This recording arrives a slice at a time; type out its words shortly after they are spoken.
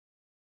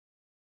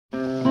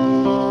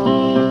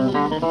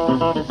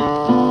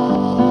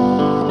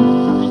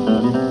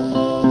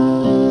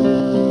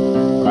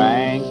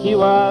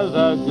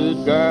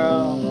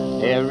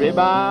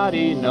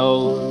everybody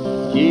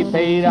knows. She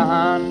paid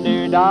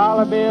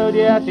 $100 bill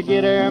just to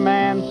get her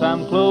man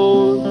some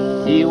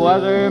clothes. He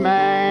was her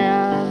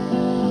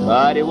man,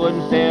 but he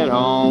wouldn't stay at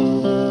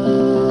home.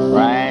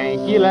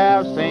 Frankie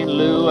left St.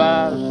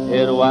 Louis,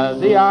 it was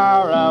the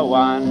hour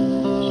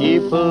 1. She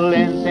pulled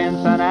in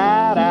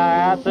Cincinnati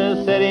at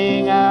the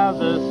setting of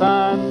the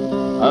sun,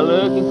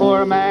 looking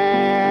for a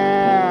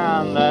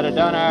man that had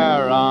done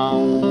her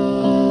wrong.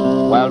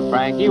 Well,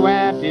 Frankie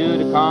went to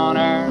the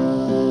corner,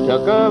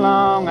 took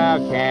along a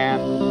can.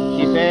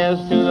 She says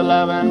to the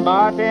loving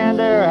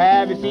bartender,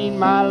 have you seen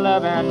my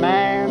loving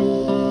man?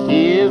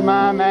 He is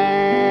my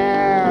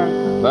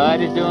man, but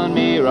he's doing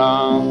me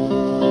wrong.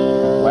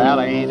 Well,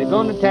 I ain't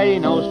gonna tell you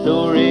no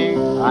story,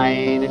 I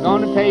ain't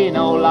gonna tell you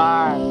no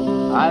lie.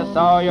 I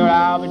saw your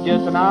Albert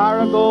just an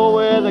hour ago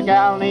with a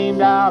gal named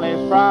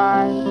Alice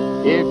Fry.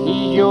 If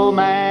he's your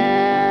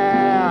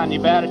man, you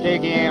better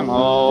take him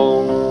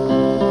home.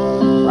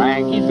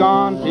 Frankie's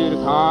gone to the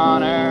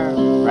corner,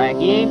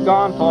 Frankie ain't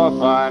gone for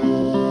fun.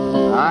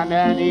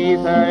 Underneath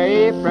her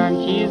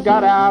apron, she's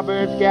got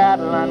Albert's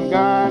Gatling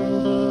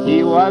gun.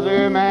 He was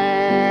her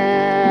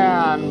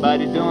man, but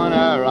he's doing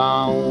her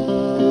wrong.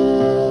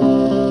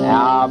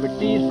 Albert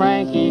sees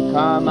Frankie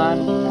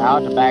coming,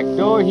 out the back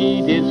door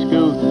he did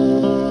scoot.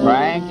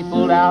 Frankie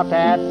pulled out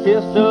that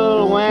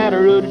pistol, went a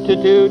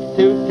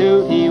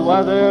root-a-toot-toot-toot. He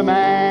was her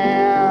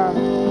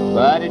man,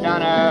 but he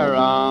done her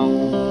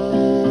wrong.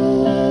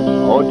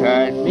 Oh,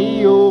 turn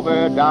me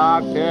over,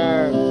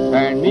 doctor,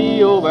 turn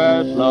me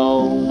over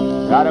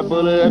slow. Got a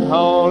bullet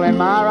hole in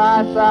my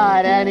right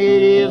side and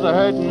it is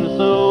a-hurtin'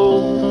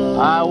 so.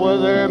 I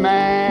was her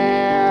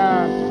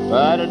man,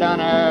 but I done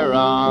her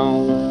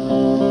wrong.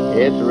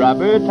 It's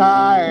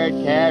rubber-tired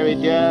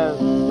carriages,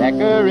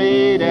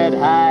 decorated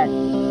hack.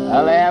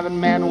 11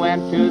 men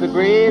went to the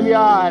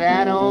graveyard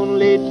and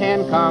only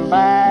 10 come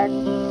back.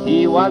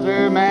 He was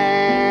her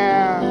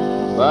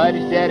man, but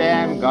he's dead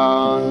and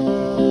gone.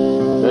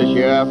 The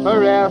sheriff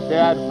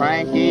arrested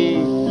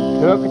Frankie,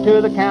 took her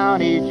to the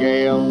county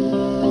jail,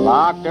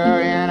 locked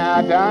her in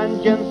a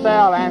dungeon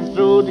cell and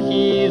threw the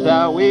keys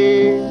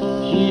away.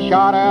 She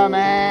shot her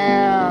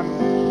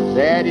man,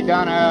 said he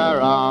done her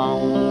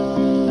wrong.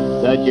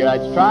 The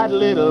judge tried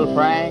little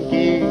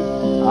Frankie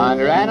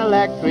under an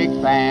electric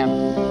fan.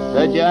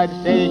 The judge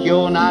says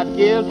you're not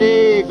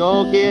guilty,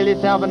 go kill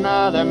yourself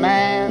another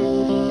man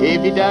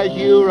if he does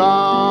you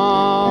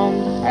wrong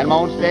and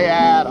won't stay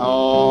at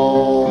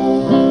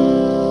home.